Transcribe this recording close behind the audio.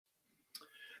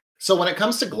So when it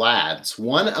comes to Glads,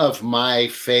 one of my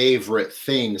favorite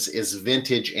things is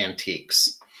vintage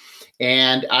antiques.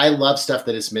 And I love stuff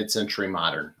that is mid-century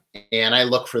modern. And I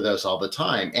look for those all the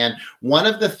time. And one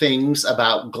of the things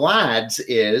about Glads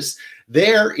is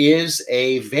there is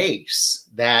a vase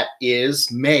that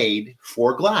is made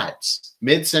for Glads.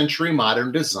 Mid-century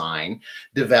modern design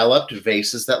developed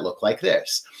vases that look like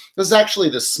this. This is actually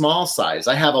the small size.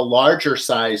 I have a larger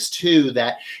size too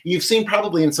that you've seen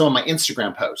probably in some of my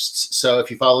Instagram posts. So if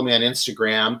you follow me on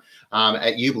Instagram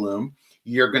at ubloom,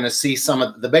 you're going to see some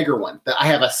of the bigger one. I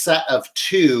have a set of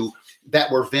two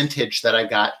that were vintage that I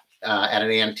got at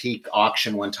an antique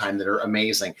auction one time that are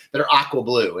amazing. They're aqua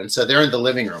blue, and so they're in the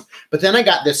living room. But then I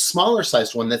got this smaller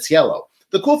sized one that's yellow.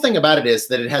 The cool thing about it is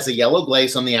that it has a yellow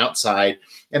glaze on the outside,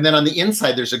 and then on the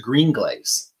inside there's a green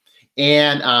glaze.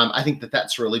 And I think that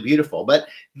that's really beautiful. But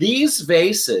these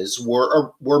vases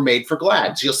were made for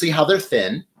Glads. You'll see how they're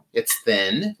thin. It's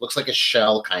thin, looks like a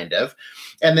shell kind of.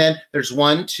 And then there's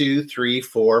 1, 2, 3,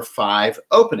 4, 5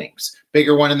 openings.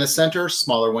 Bigger one in the center,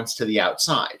 smaller ones to the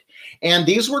outside. And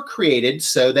these were created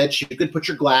so that you could put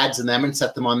your Glads in them and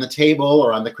set them on the table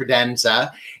or on the credenza,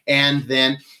 and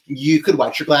then you could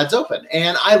watch your Glads open.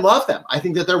 And I love them. I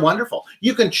think that they're wonderful.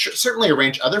 You can certainly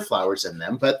arrange other flowers in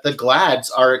them, but the Glads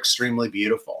are extremely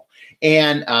beautiful.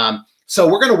 And so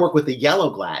we're going to work with the yellow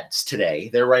Glads today.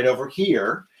 They're right over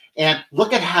here. And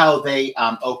look at how they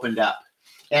opened up.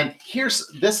 And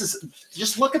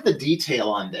just look at the detail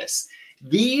on this.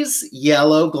 These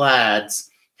yellow Glads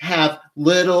have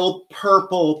little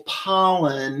purple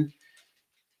pollen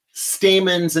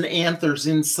stamens and anthers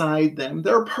inside them.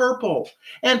 They're purple.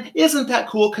 And isn't that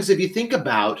cool? Because if you think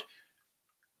about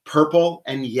purple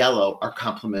and yellow are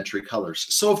complementary colors.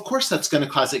 So of course that's going to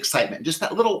cause excitement. Just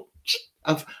that little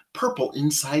of purple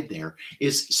inside there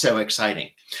is so exciting.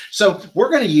 So we're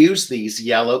going to use these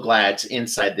yellow Glads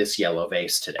inside this yellow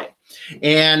vase today.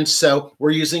 And so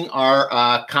we're using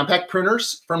our compact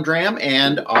pruners from Dram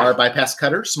and our bypass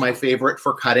cutters, my favorite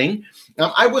for cutting.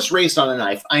 I was raised on a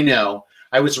knife. I know.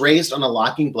 I was raised on a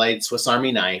locking blade Swiss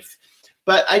Army knife.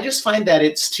 But I just find that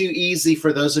it's too easy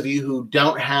for those of you who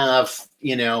don't have,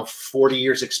 40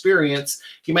 years experience.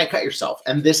 You might cut yourself.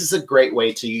 And this is a great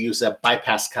way to use a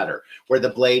bypass cutter where the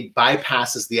blade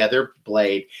bypasses the other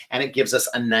blade and it gives us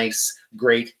a nice,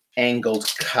 great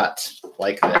angled cut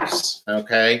like this.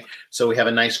 Okay. So we have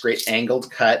a nice, great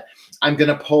angled cut. I'm going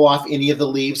to pull off any of the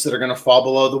leaves that are going to fall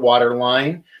below the water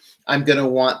line. I'm going to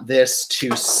want this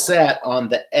to set on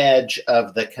the edge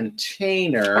of the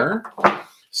container.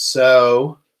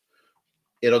 So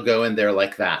it'll go in there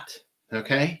like that,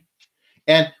 okay?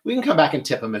 And we can come back and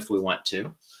tip them if we want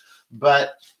to,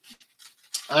 but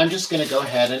I'm just going to go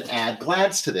ahead and add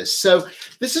Glads to this. So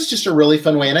this is just a really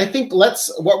fun way. And I think what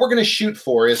we're going to shoot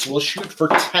for is we'll shoot for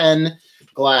 10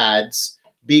 Glads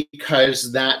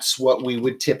because that's what we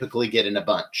would typically get in a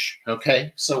bunch,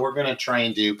 okay? So we're going to try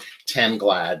and do 10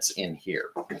 Glads in here.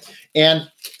 And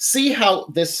see how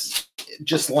this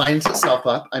just lines itself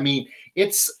up? I mean,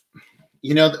 it's,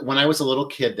 when I was a little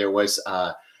kid, there was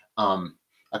a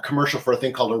commercial for a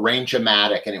thing called a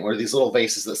Range-O-Matic, and it were these little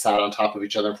vases that sat on top of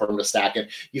each other and formed a stack, and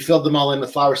you filled them all in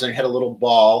with flowers, and you had a little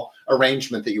ball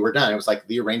arrangement that you were done. It was like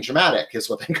the Arrange-O-Matic is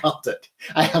what they called it.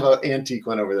 I have an antique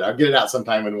one over there. I'll get it out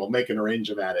sometime and we'll make an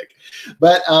Arrange-O-Matic.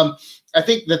 But I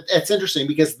think that it's interesting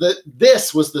because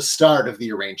this was the start of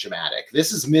the Arrange-O-Matic.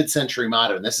 This is mid-century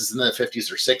modern. This is in the 50s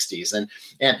or 60s.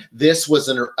 And this was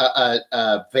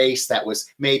a vase that was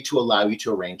made to allow you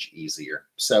to arrange easier.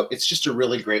 So it's just a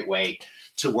really great way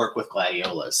to work with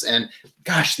Gladiolus. And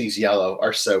gosh, these yellow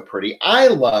are so pretty. I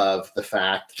love the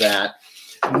fact that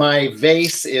my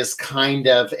vase is kind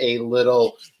of a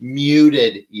little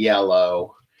muted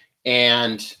yellow,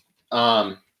 and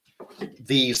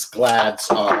these Glads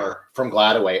from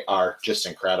Gladaway are just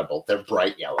incredible. They're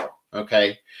bright yellow,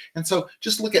 okay? And so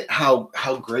just look at how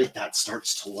great that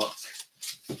starts to look.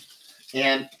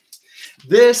 And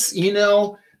this,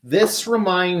 this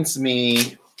reminds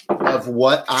me of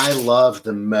what I love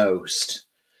the most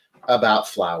about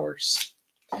flowers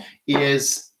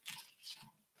is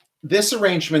this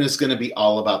arrangement is going to be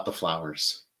all about the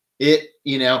flowers.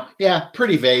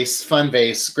 Pretty vase, fun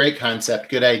vase, great concept,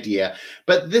 good idea.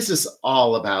 But this is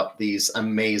all about these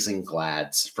amazing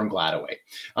Glads from Gladaway.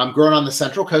 Grown on the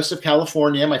central coast of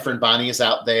California. My friend Bonnie is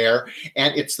out there,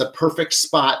 and it's the perfect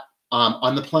spot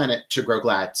on the planet to grow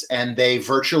Glads. And they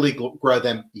virtually grow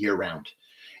them year round.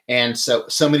 And so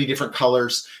many different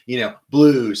colors,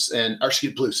 blues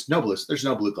blues. There's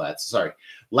no blue Glads. Sorry.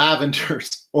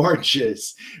 Lavenders,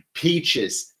 oranges,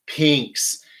 peaches,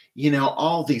 pinks, you know,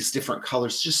 all these different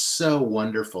colors, just so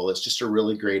wonderful. It's just a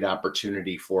really great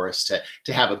opportunity for us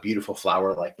to have a beautiful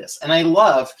flower like this. And I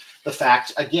love the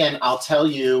fact, again, I'll tell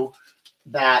you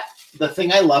that the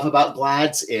thing I love about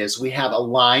Glads is we have a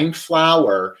lined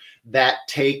flower that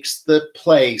takes the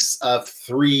place of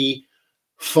 3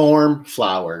 form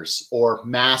flowers or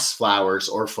mass flowers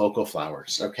or focal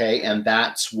flowers, okay? And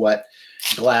that's what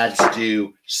Glads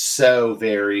do so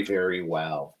very, very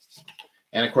well.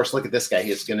 And of course, look at this guy.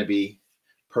 He's going to be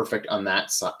perfect on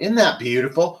that side. Isn't that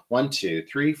beautiful? 1, 2,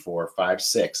 3, 4, 5,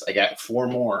 6. I got 4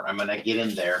 more. I'm going to get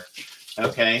in there.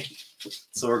 Okay.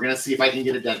 So we're going to see if I can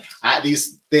get it done.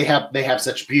 They have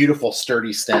such beautiful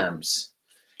sturdy stems.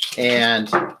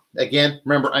 And again,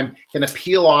 remember, I'm going to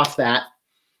peel off that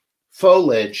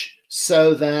foliage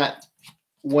so that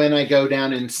when I go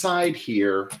down inside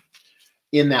here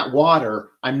in that water,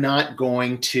 I'm not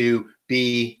going to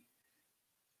be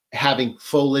having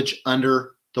foliage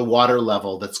under the water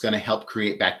level that's going to help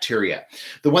create bacteria.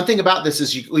 The one thing about this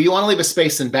is you want to leave a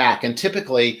space in back, and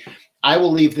typically I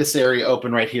will leave this area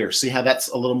open right here. See how that's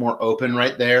a little more open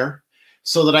right there?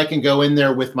 So that I can go in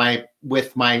there with my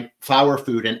flower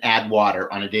food and add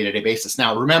water on a day-to-day basis.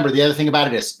 Now, remember, the other thing about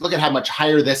it is, look at how much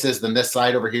higher this is than this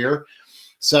side over here.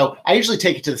 So I usually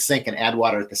take it to the sink and add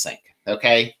water at the sink,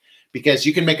 okay? Because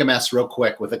you can make a mess real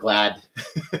quick with a Glad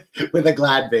with a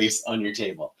Glad vase on your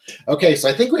table. Okay, so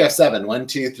I think we have 7. 1,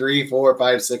 2, 3, 4,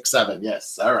 5, 6, 7.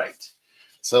 Yes, all right.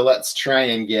 So let's try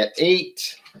and get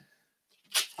 8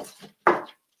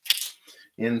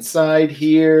 inside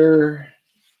here.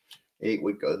 8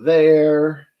 would go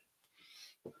there.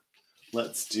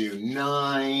 Let's do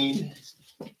 9.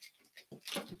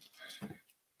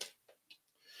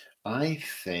 I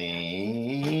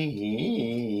think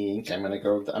I'm gonna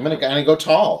go tall. I'm gonna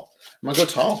go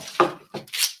tall.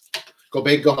 Go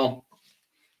big, go home.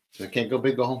 If I can't go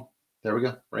big, go home. There we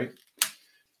go, right?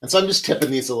 And so I'm just tipping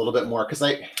these a little bit more because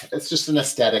it's just an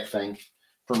aesthetic thing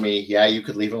for me. Yeah, you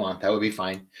could leave them on. That would be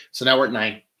fine. So now we're at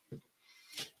 9.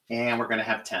 And we're gonna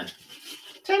have 10.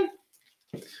 10.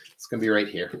 It's gonna be right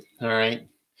here. All right.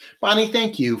 Bonnie,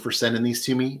 thank you for sending these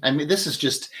to me. I mean, this is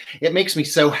just, it makes me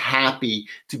so happy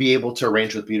to be able to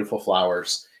arrange with beautiful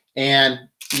flowers. And,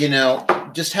 you know,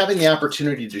 just having the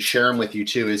opportunity to share them with you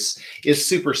too is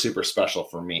super, super special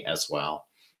for me as well.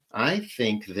 I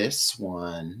think this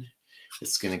one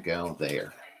is going to go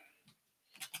there.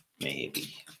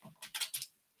 Maybe.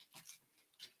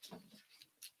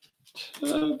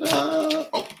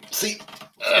 Oh, see.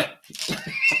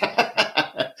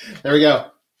 There we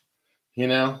go. You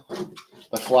know,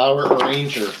 the flower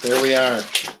arranger. There we are.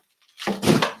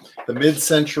 The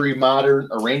mid-century modern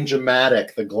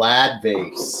arrange-o-matic, the Glad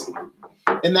vase.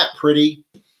 Isn't that pretty?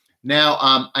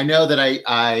 Now, I know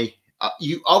that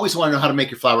you always want to know how to make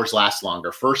your flowers last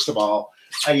longer. First of all,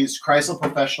 I used Kreisel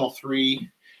Professional 3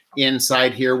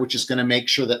 inside here, which is going to make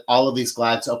sure that all of these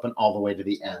Glads open all the way to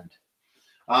the end.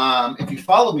 If you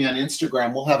follow me on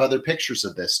Instagram, we'll have other pictures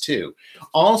of this too.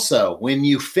 Also, when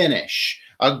you finish,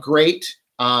 a great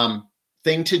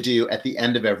thing to do at the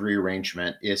end of every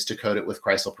arrangement is to coat it with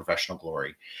Kreisel Professional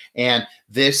Glory. And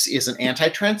this is an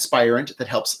anti-transparent that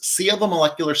helps seal the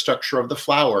molecular structure of the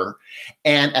flower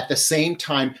and at the same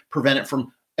time prevent it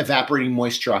from evaporating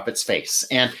moisture off its face.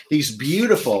 And these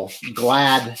beautiful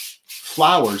Glad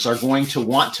flowers are going to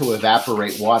want to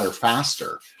evaporate water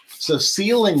faster. So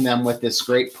sealing them with this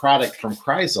great product from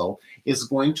Kreisel is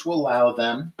going to allow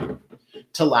them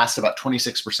to last about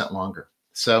 26% longer.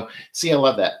 So see, I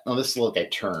love that. Oh, this look, I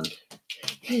turned.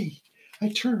 Hey, I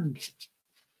turned.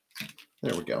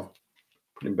 There we go.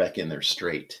 Put him back in there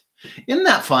straight. Isn't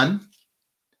that fun?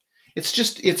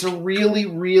 It's a really,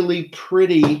 really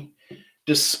pretty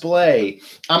display.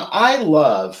 I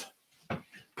love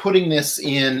putting this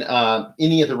in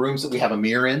any of the rooms that we have a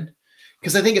mirror in,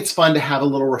 because I think it's fun to have a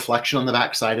little reflection on the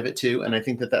back side of it too. And I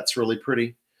think that that's really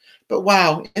pretty. But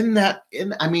wow,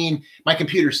 I mean, my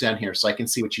computer's down here, so I can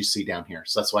see what you see down here.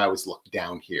 So that's why I always look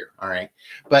down here, all right?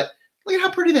 But look at how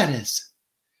pretty that is.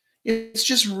 It's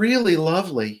just really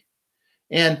lovely.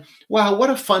 And wow, what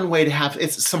a fun way to have,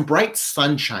 it's some bright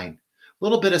sunshine, a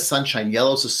little bit of sunshine.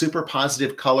 Yellow is a super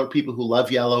positive color. People who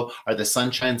love yellow are the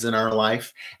sunshines in our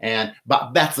life. And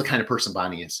that's the kind of person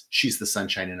Bonnie is. She's the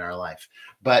sunshine in our life.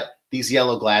 But these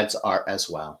yellow Glads are as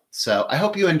well. So I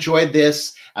hope you enjoyed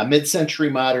this, a mid-century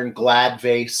modern Glad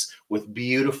vase with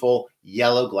beautiful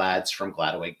yellow Glads from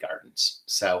Glad Gardens.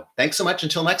 So thanks so much.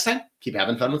 Until next time, keep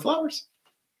having fun with flowers.